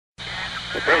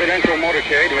The presidential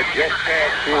motorcade had just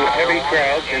passed through heavy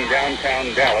crowds in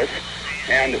downtown Dallas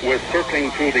and was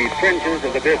circling through the fringes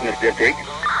of the business district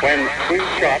when two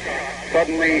shots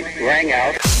suddenly rang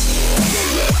out.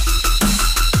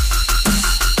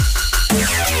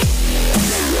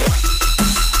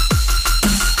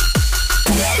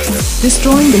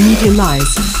 Destroying the media lies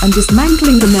and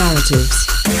dismantling the narratives.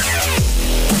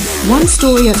 One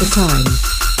story at a time.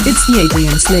 It's the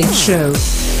Adrian Slade Show.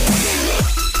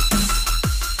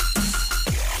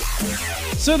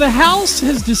 So the House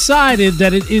has decided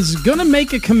that it is going to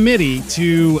make a committee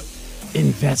to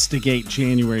investigate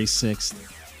January 6th,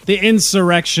 the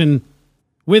insurrection,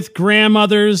 with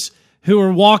grandmothers who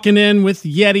are walking in with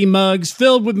Yeti mugs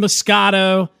filled with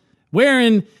Moscato,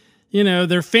 wearing,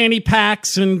 their fanny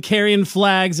packs and carrying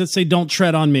flags that say, "Don't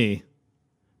tread on me."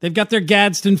 They've got their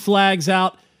Gadsden flags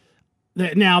out.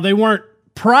 Now, they weren't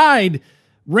Pride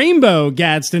rainbow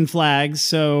Gadsden flags,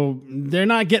 so they're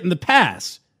not getting the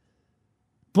pass.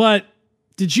 But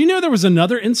did you know there was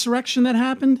another insurrection that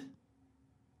happened?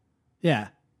 Yeah.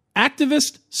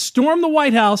 Activists stormed the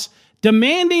White House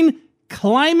demanding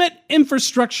climate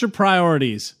infrastructure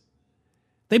priorities.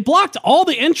 They blocked all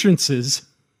the entrances.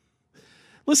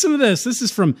 Listen to this. This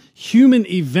is from Human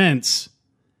Events.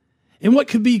 In what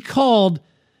could be called,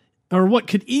 or what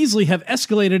could easily have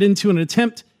escalated into an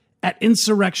attempt at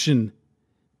insurrection,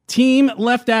 team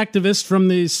left activists from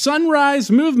the Sunrise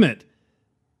Movement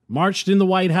marched in the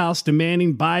White House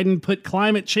demanding Biden put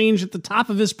climate change at the top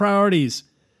of his priorities.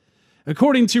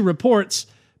 According to reports,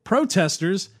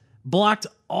 protesters blocked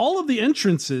all of the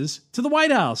entrances to the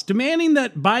White House, demanding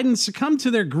that Biden succumb to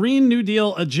their Green New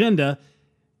Deal agenda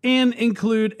and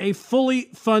include a fully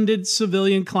funded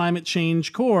civilian climate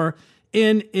change corps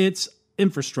in its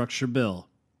infrastructure bill.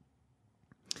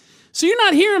 So you're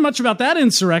not hearing much about that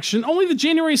insurrection, only the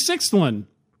January 6th one.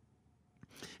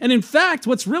 And in fact,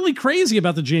 what's really crazy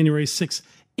about the January 6th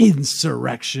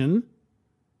insurrection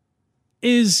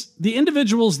is the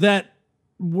individuals that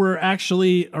were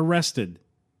actually arrested.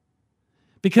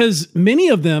 Because many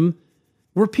of them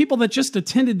were people that just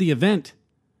attended the event.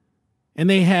 And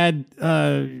they had,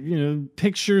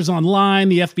 pictures online,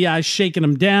 the FBI shaking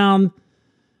them down.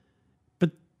 But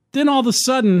then all of a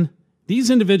sudden, these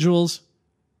individuals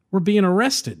were being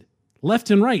arrested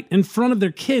left and right in front of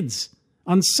their kids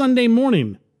on Sunday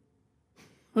morning.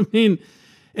 I mean,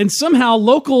 and somehow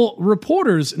local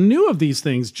reporters knew of these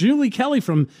things. Julie Kelly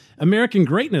from American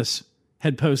Greatness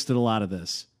had posted a lot of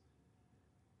this.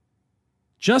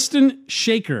 Justin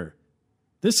Shaker.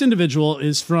 This individual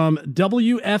is from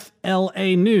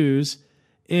WFLA News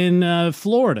in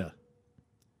Florida.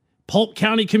 Polk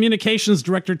County Communications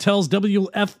Director tells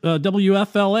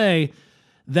WFLA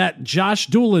that Josh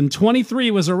Doolin,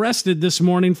 23, was arrested this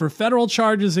morning for federal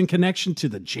charges in connection to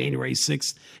the January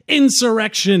 6th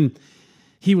insurrection.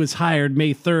 He was hired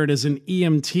May 3rd as an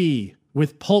EMT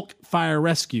with Polk Fire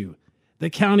Rescue. The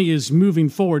county is moving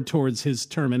forward towards his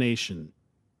termination.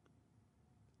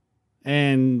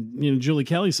 And, Julie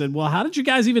Kelly said, well, how did you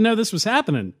guys even know this was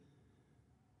happening?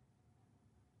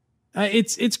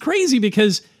 It's crazy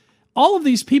because all of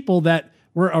these people that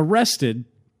were arrested,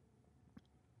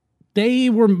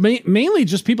 they were mainly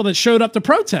just people that showed up to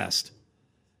protest.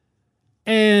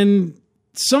 And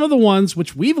some of the ones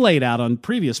which we've laid out on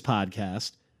previous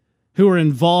podcasts who are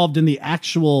involved in the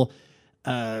actual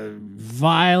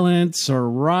violence or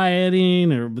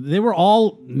rioting, or they were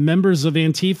all members of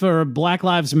Antifa or Black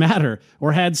Lives Matter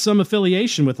or had some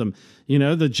affiliation with them.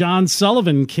 The John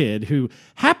Sullivan kid who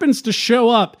happens to show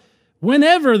up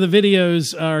whenever the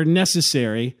videos are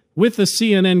necessary with the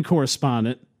CNN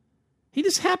correspondent. He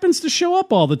just happens to show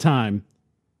up all the time.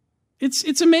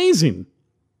 It's amazing.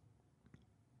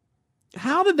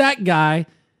 How did that guy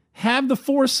have the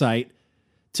foresight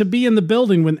to be in the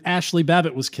building when Ashley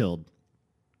Babbitt was killed?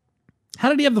 How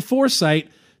did he have the foresight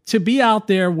to be out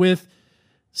there with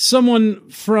someone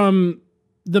from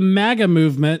the MAGA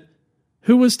movement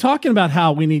who was talking about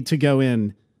how we need to go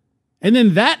in? And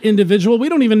then that individual, we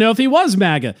don't even know if he was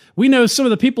MAGA. We know some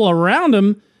of the people around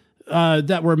him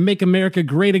that were Make America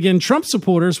Great Again Trump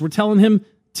supporters were telling him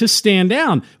to stand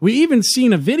down. We even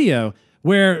seen a video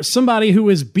where somebody who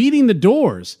was beating the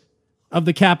doors of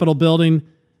the Capitol building,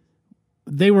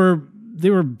 they were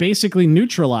basically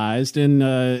neutralized and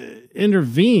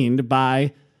intervened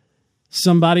by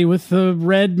somebody with a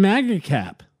red MAGA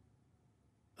cap.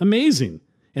 Amazing.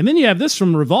 And then you have this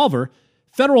from Revolver.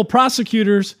 Federal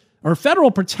prosecutors or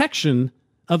federal protection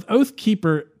of Oath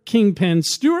Keeper kingpin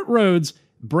Stuart Rhodes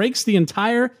breaks the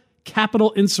entire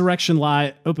Capitol insurrection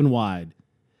lie open wide.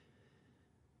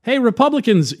 Hey,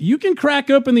 Republicans, you can crack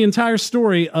open the entire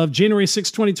story of January 6,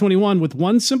 2021 with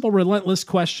one simple, relentless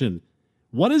question.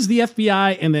 What is the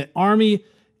FBI and the Army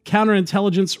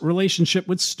counterintelligence relationship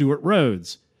with Stewart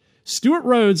Rhodes? Stewart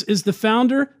Rhodes is the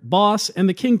founder, boss, and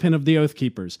the kingpin of the Oath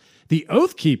Keepers. The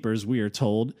Oath Keepers, we are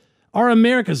told, are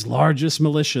America's largest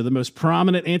militia, the most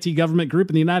prominent anti-government group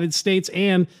in the United States,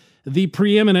 and the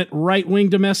preeminent right-wing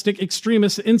domestic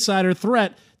extremist insider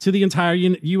threat to the entire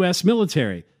U.S.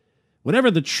 military.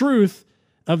 Whatever the truth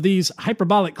of these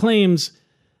hyperbolic claims,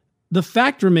 the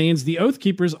fact remains the Oath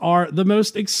Keepers are the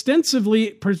most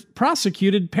extensively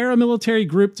prosecuted paramilitary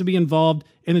group to be involved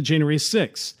in the January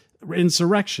 6th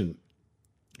insurrection.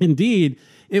 Indeed,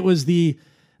 it was the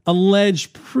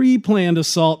alleged pre-planned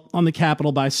assault on the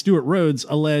Capitol by Stewart Rhodes'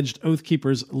 alleged Oath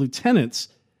Keepers lieutenants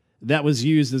that was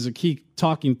used as a key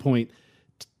talking point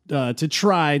to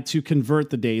try to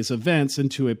convert the day's events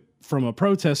from a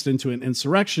protest into an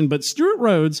insurrection. But Stewart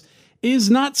Rhodes is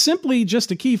not simply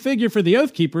just a key figure for the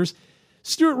Oath Keepers.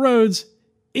 Stewart Rhodes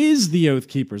is the Oath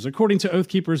Keepers, according to Oath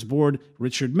Keepers Board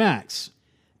Richard Max.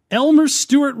 Elmer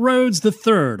Stewart Rhodes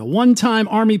III, a one-time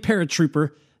Army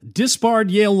paratrooper,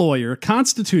 disbarred Yale lawyer,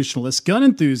 constitutionalist, gun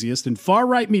enthusiast, and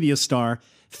far-right media star,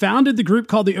 founded the group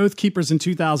called the Oath Keepers in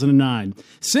 2009.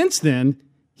 Since then,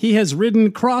 he has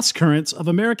ridden cross-currents of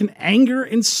American anger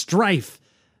and strife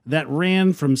that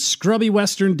ran from scrubby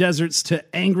western deserts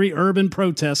to angry urban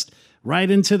protest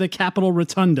right into the Capitol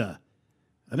Rotunda.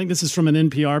 I think this is from an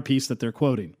NPR piece that they're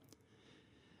quoting.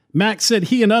 Max said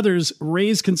he and others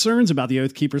raised concerns about the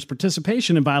Oath Keepers'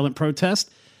 participation in violent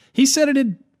protest. He said it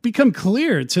had become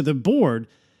clear to the board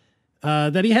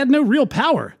that he had no real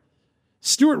power.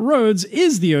 Stewart Rhodes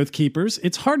is the Oath Keepers.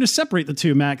 It's hard to separate the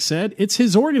two, Max said. It's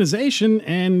his organization,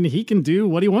 and he can do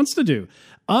what he wants to do.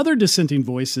 Other dissenting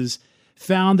voices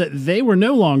found that they were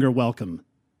no longer welcome.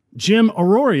 Jim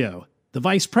Arroyo, the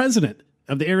vice president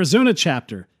of the Arizona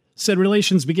chapter, said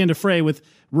relations began to fray with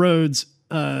Rhodes'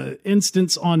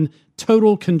 instance on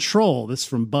total control. This is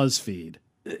from BuzzFeed.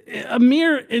 A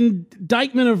mere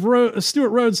indictment of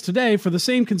Stewart Rhodes today for the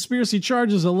same conspiracy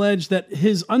charges alleged that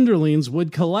his underlings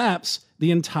would collapse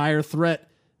the entire threat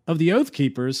of the Oath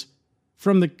Keepers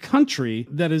from the country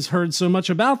that has heard so much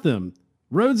about them.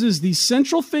 Rhodes is the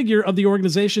central figure of the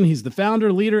organization. He's the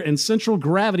founder, leader, and central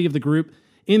gravity of the group.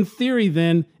 In theory,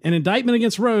 then, an indictment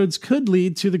against Rhodes could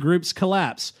lead to the group's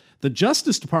collapse. The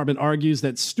Justice Department argues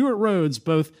that Stewart Rhodes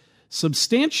both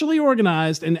substantially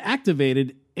organized and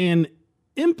activated an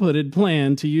inputted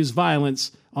plan to use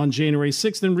violence on January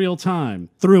 6th in real time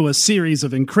through a series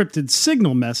of encrypted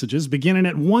signal messages beginning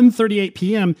at 1:38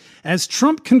 p.m. as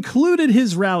Trump concluded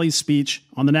his rally speech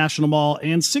on the National Mall,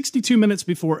 and 62 minutes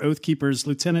before Oath Keepers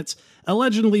lieutenants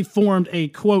allegedly formed a,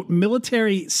 quote,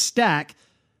 military stack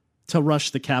to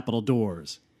rush the Capitol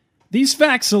doors. These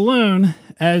facts alone,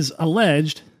 as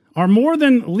alleged, are more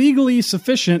than legally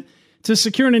sufficient to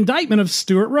secure an indictment of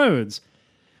Stewart Rhodes.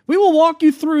 We will walk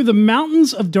you through the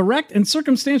mountains of direct and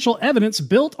circumstantial evidence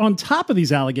built on top of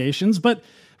these allegations, but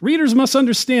readers must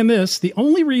understand this. The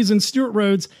only reason Stewart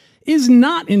Rhodes is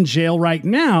not in jail right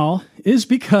now is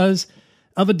because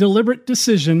of a deliberate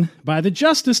decision by the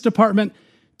Justice Department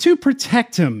to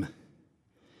protect him.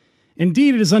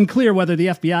 Indeed, it is unclear whether the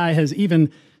FBI has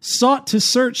even sought to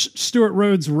search Stewart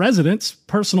Rhodes' residence,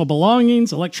 personal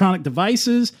belongings, electronic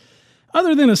devices,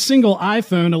 other than a single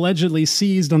iPhone allegedly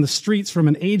seized on the streets from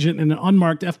an agent in an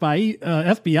unmarked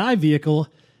FBI vehicle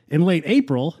in late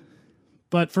April.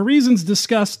 But for reasons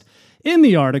discussed in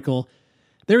the article,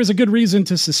 there is a good reason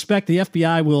to suspect the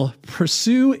FBI will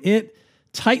pursue it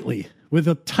tightly, with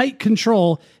a tight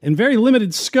control and very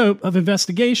limited scope of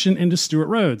investigation into Stewart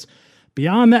Rhodes.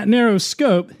 Beyond that narrow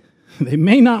scope, they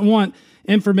may not want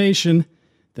information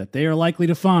that they are likely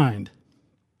to find.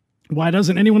 Why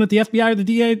doesn't anyone at the FBI or the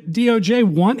DOJ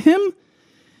want him?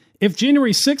 If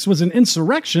January 6th was an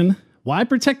insurrection, why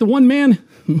protect the one man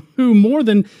who, more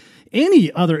than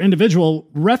any other individual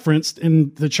referenced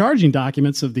in the charging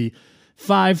documents of the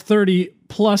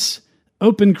 530-plus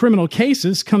open criminal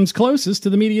cases, comes closest to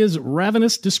the media's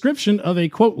ravenous description of a,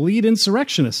 quote, lead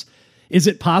insurrectionist? Is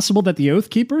it possible that the Oath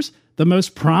Keepers, the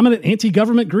most prominent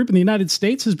anti-government group in the United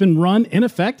States, has been run, in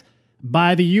effect,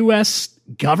 by the U.S.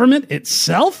 government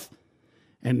itself?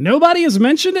 And nobody has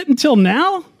mentioned it until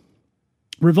now?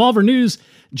 Revolver News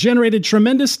generated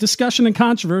tremendous discussion and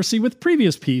controversy with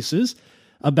previous pieces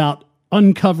about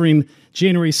uncovering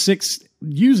January 6th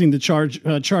using the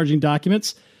charging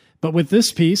documents. But with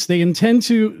this piece, they intend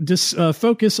to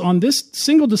focus on this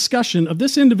single discussion of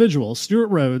this individual, Stewart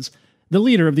Rhodes, the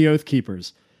leader of the Oath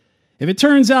Keepers. If it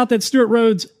turns out that Stewart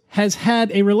Rhodes has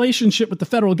had a relationship with the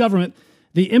federal government,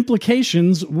 the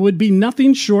implications would be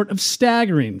nothing short of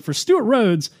staggering. For Stewart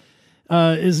Rhodes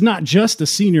is not just a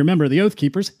senior member of the Oath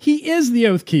Keepers, he is the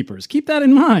Oath Keepers. Keep that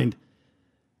in mind.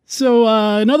 So,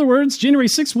 in other words, January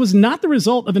 6th was not the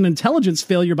result of an intelligence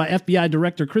failure by FBI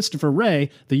Director Christopher Wray,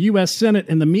 the U.S. Senate,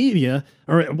 and the media,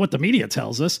 or what the media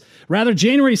tells us. Rather,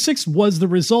 January 6th was the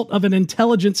result of an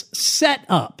intelligence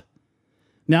setup.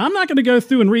 Now, I'm not going to go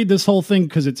through and read this whole thing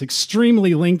because it's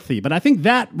extremely lengthy, but I think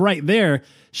that right there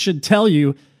should tell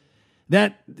you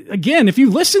that, again, if you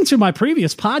listen to my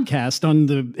previous podcast on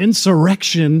the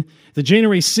insurrection, the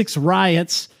January 6th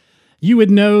riots, you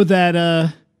would know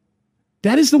that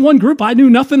that is the one group I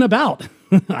knew nothing about.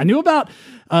 I knew about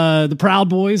the Proud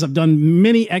Boys. I've done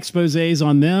many exposés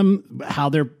on them, how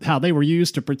they were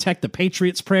used to protect the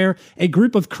Patriots' Prayer, a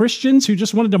group of Christians who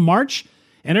just wanted to march,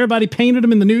 and everybody painted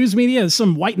them in the news media as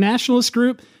some white nationalist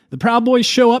group. The Proud Boys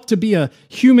show up to be a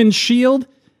human shield,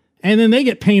 and then they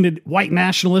get painted white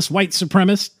nationalists, white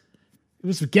supremacists. It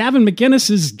was Gavin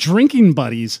McInnes's drinking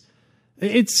buddies.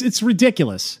 It's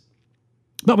ridiculous.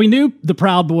 But we knew the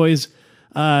Proud Boys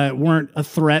weren't a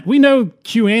threat. We know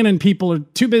QAnon people are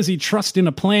too busy trusting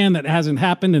a plan that hasn't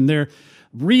happened, and they're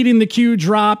reading the Q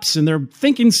drops, and they're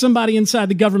thinking somebody inside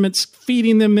the government's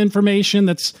feeding them information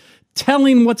that's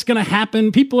telling what's going to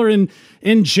happen. People are in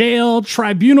jail.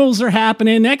 Tribunals are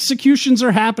happening. Executions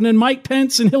are happening. Mike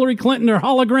Pence and Hillary Clinton are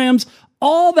holograms.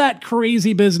 All that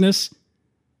crazy business.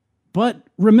 But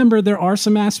remember, there are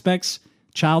some aspects.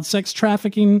 Child sex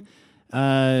trafficking,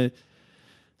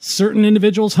 certain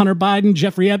individuals, Hunter Biden,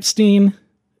 Jeffrey Epstein.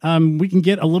 We can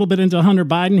get a little bit into Hunter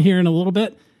Biden here in a little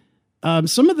bit.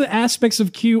 Some of the aspects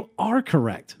of Q are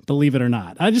correct, believe it or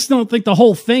not. I just don't think the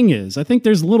whole thing is. I think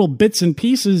there's little bits and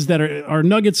pieces that are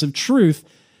nuggets of truth,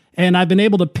 and I've been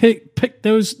able to pick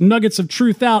those nuggets of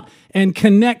truth out and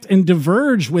connect and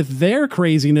diverge with their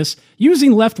craziness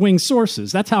using left-wing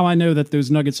sources. That's how I know that those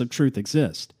nuggets of truth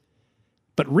exist.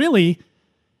 But really,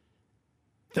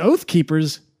 the Oath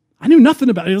Keepers, I knew nothing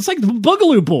about it. It's like the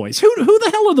Boogaloo Boys. Who the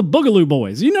hell are the Boogaloo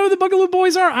Boys? You know who the Boogaloo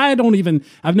Boys are?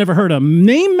 I've never heard a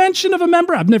name mention of a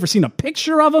member. I've never seen a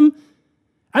picture of them.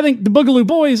 I think the Boogaloo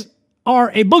Boys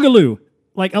are a Boogaloo,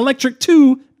 like Electric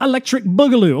 2, Electric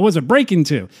Boogaloo. Or was it Breaking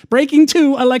 2? Breaking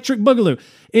 2, Electric Boogaloo.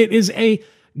 It is a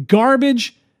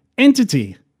garbage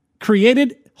entity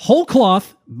created whole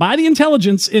cloth by the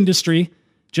intelligence industry,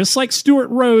 just like Stewart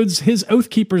Rhodes, his Oath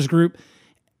Keepers group,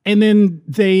 and then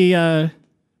they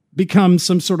become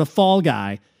some sort of fall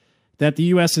guy that the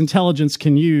U.S. intelligence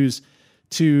can use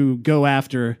to go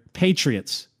after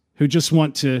patriots who just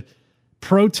want to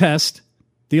protest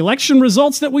the election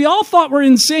results that we all thought were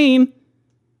insane.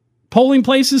 Polling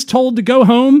places told to go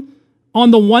home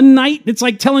on the one night. It's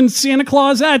like telling Santa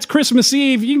Claus, it's Christmas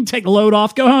Eve. You can take a load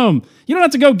off, go home. You don't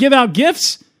have to go give out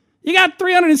gifts. You got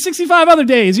 365 other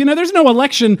days. There's no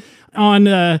election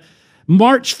on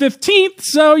March 15th,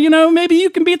 so, maybe you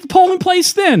can be at the polling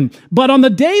place then. But on the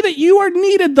day that you are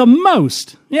needed the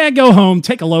most, go home,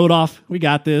 take a load off. We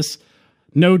got this.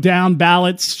 No down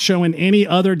ballots showing any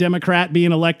other Democrat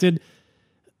being elected.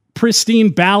 Pristine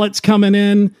ballots coming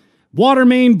in. Water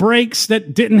main breaks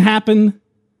that didn't happen.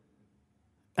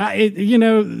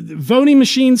 Voting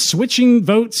machines switching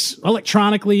votes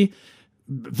electronically.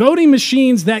 Voting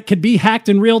machines that could be hacked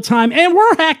in real time, and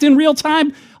were hacked in real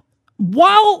time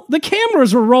while the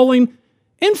cameras were rolling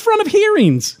in front of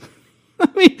hearings. I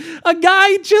mean, a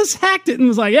guy just hacked it and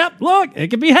was like, yep, look, it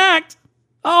can be hacked.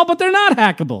 Oh, but they're not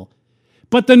hackable.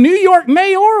 But the New York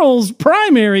mayoral's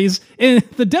primaries and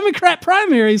the Democrat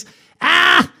primaries,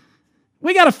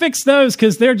 we got to fix those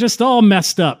because they're just all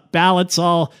messed up. Ballots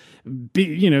all,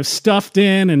 stuffed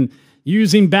in, and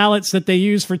using ballots that they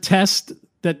use for tests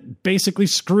that basically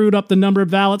screwed up the number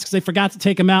of ballots because they forgot to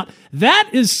take them out. That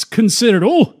is considered,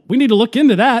 we need to look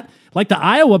into that. Like the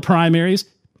Iowa primaries,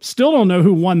 still don't know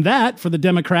who won that for the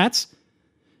Democrats.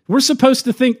 We're supposed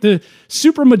to think the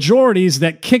supermajorities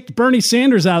that kicked Bernie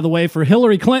Sanders out of the way for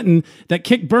Hillary Clinton, that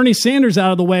kicked Bernie Sanders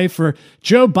out of the way for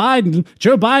Joe Biden.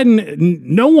 Joe Biden,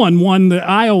 no one won the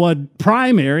Iowa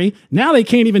primary. Now they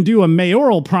can't even do a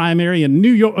mayoral primary in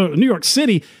New York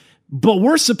City. But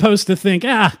we're supposed to think,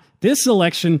 this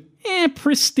election,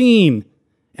 pristine.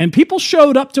 And people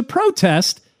showed up to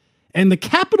protest, and the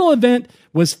Capitol event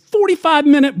was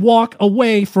 45-minute walk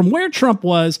away from where Trump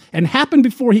was and happened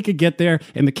before he could get there.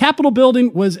 And the Capitol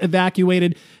building was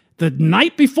evacuated the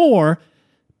night before,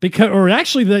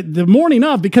 the morning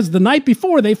of, because the night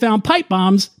before they found pipe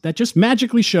bombs that just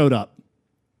magically showed up.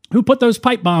 Who put those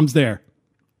pipe bombs there?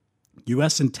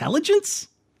 U.S. intelligence?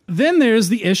 Then there's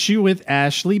the issue with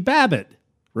Ashley Babbitt.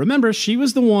 Remember, she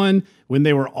was the one when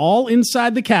they were all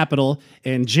inside the Capitol,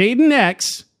 and Jaden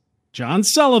X, John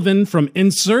Sullivan from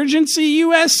Insurgency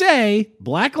USA,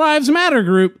 Black Lives Matter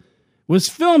group, was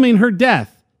filming her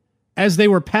death as they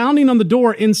were pounding on the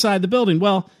door inside the building.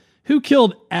 Well, who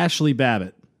killed Ashley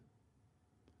Babbitt?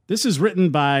 This is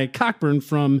written by Cockburn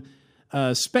from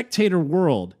Spectator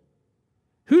World.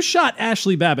 Who shot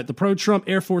Ashley Babbitt, the pro-Trump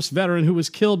Air Force veteran who was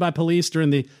killed by police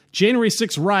during the January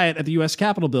 6th riot at the U.S.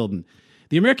 Capitol building?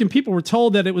 The American people were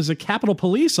told that it was a Capitol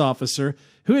police officer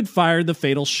who had fired the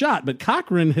fatal shot, but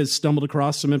Cochran has stumbled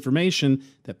across some information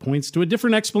that points to a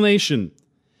different explanation.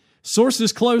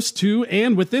 Sources close to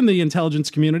and within the intelligence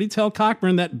community tell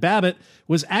Cochran that Babbitt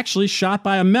was actually shot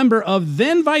by a member of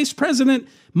then Vice President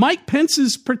Mike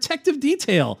Pence's protective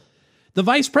detail. The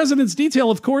Vice President's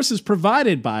detail, of course, is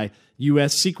provided by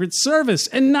U.S. Secret Service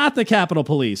and not the Capitol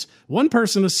Police. One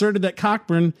person asserted that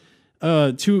Cochran,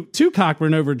 to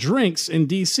Cochran over drinks in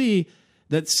D.C.,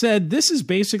 that said this is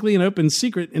basically an open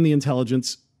secret in the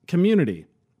intelligence community.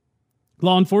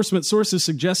 Law enforcement sources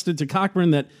suggested to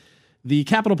Cochran that the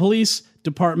Capitol Police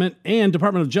Department and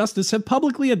Department of Justice have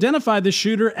publicly identified the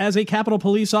shooter as a Capitol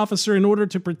Police officer in order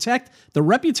to protect the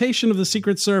reputation of the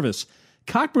Secret Service.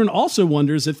 Cochran also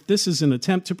wonders if this is an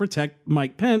attempt to protect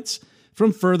Mike Pence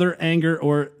from further anger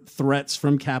or threats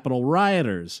from Capitol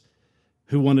rioters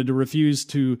who wanted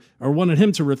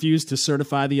him to refuse to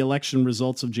certify the election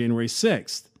results of January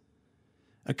 6th.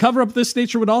 A cover-up of this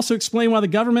nature would also explain why the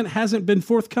government hasn't been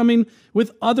forthcoming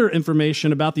with other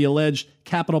information about the alleged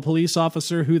Capitol Police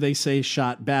officer who they say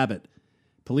shot Babbitt.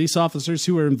 Police officers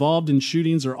who are involved in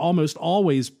shootings are almost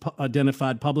always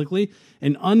identified publicly.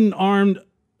 An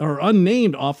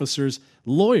unnamed officer's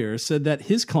lawyer said that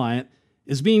his client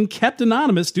is being kept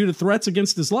anonymous due to threats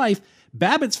against his life.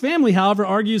 Babbitt's family, however,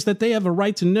 argues that they have a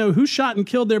right to know who shot and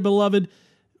killed their beloved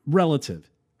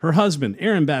relative. Her husband,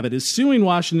 Aaron Babbitt, is suing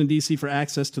Washington, D.C. for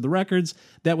access to the records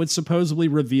that would supposedly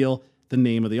reveal the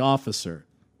name of the officer.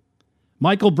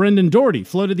 Michael Brendan Doherty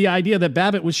floated the idea that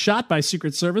Babbitt was shot by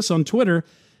Secret Service on Twitter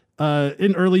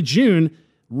in early June,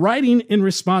 writing in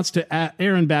response to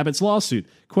Aaron Babbitt's lawsuit.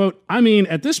 Quote, "I mean,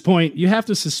 at this point, you have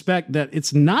to suspect that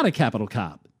it's not a Capitol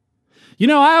cop. You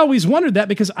know, I always wondered that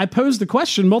because I posed the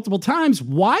question multiple times,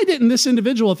 why didn't this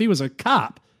individual, if he was a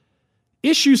cop,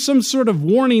 issue some sort of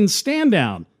warning stand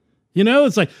down? You know,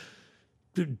 it's like,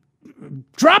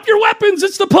 drop your weapons,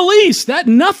 it's the police.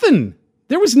 Nothing.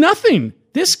 There was nothing.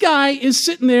 This guy is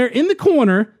sitting there in the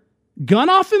corner, gun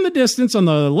off in the distance on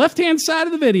the left-hand side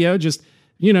of the video, just,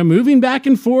 moving back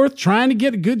and forth, trying to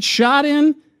get a good shot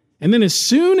in. And then as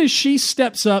soon as she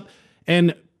steps up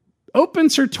and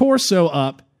opens her torso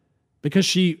up, because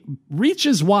she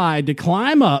reaches wide to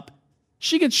climb up,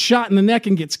 she gets shot in the neck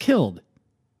and gets killed.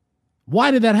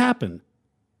 Why did that happen?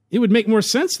 It would make more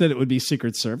sense that it would be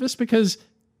Secret Service because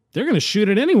they're going to shoot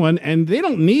at anyone and they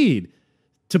don't need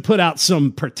to put out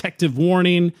some protective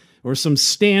warning or some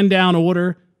stand-down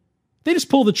order. They just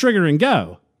pull the trigger and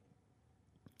go.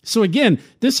 So again,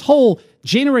 this whole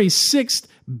January 6th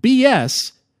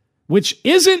BS, which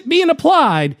isn't being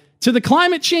applied to the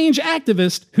climate change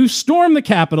activist who stormed the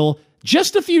Capitol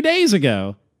just a few days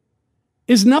ago,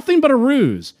 is nothing but a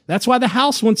ruse. That's why the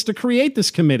House wants to create this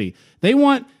committee. They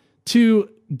want to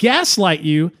gaslight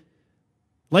you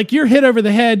like you're hit over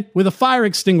the head with a fire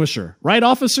extinguisher. Right,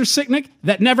 Officer Sicknick?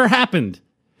 That never happened.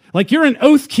 Like you're an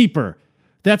oath keeper.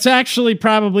 That's actually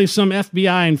probably some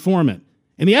FBI informant.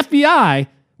 And the FBI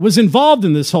was involved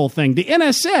in this whole thing. The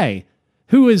NSA,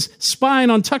 who is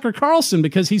spying on Tucker Carlson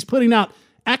because he's putting out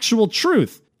actual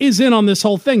truth, is in on this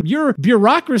whole thing. Your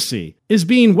bureaucracy is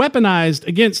being weaponized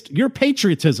against your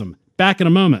patriotism. Back in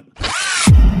a moment.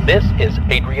 This is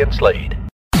Adrian Slade.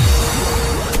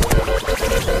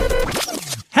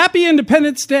 Happy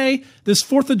Independence Day, this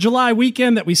 4th of July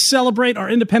weekend that we celebrate our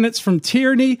independence from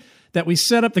tyranny, that we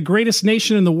set up the greatest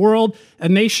nation in the world, a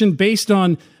nation based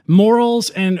on morals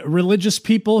and religious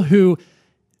people who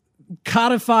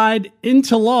codified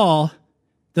into law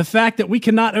the fact that we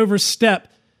cannot overstep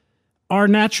our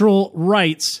natural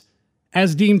rights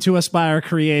as deemed to us by our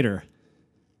Creator.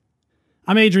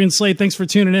 I'm Adrian Slade. Thanks for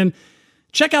tuning in.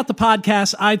 Check out the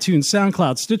podcast, iTunes,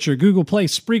 SoundCloud, Stitcher, Google Play,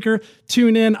 Spreaker,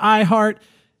 TuneIn, iHeart.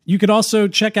 You could also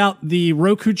check out the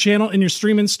Roku channel in your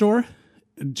streaming store.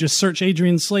 Just search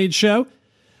Adrian Slade Show.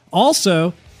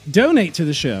 Also, donate to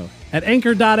the show at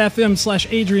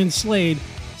anchor.fm/Adrian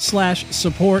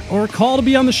Slade/support or call to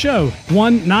be on the show.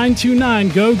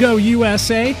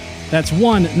 1-929-GO-GO-USA. That's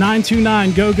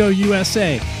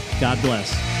 1-929-GO-GO-USA. God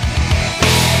bless.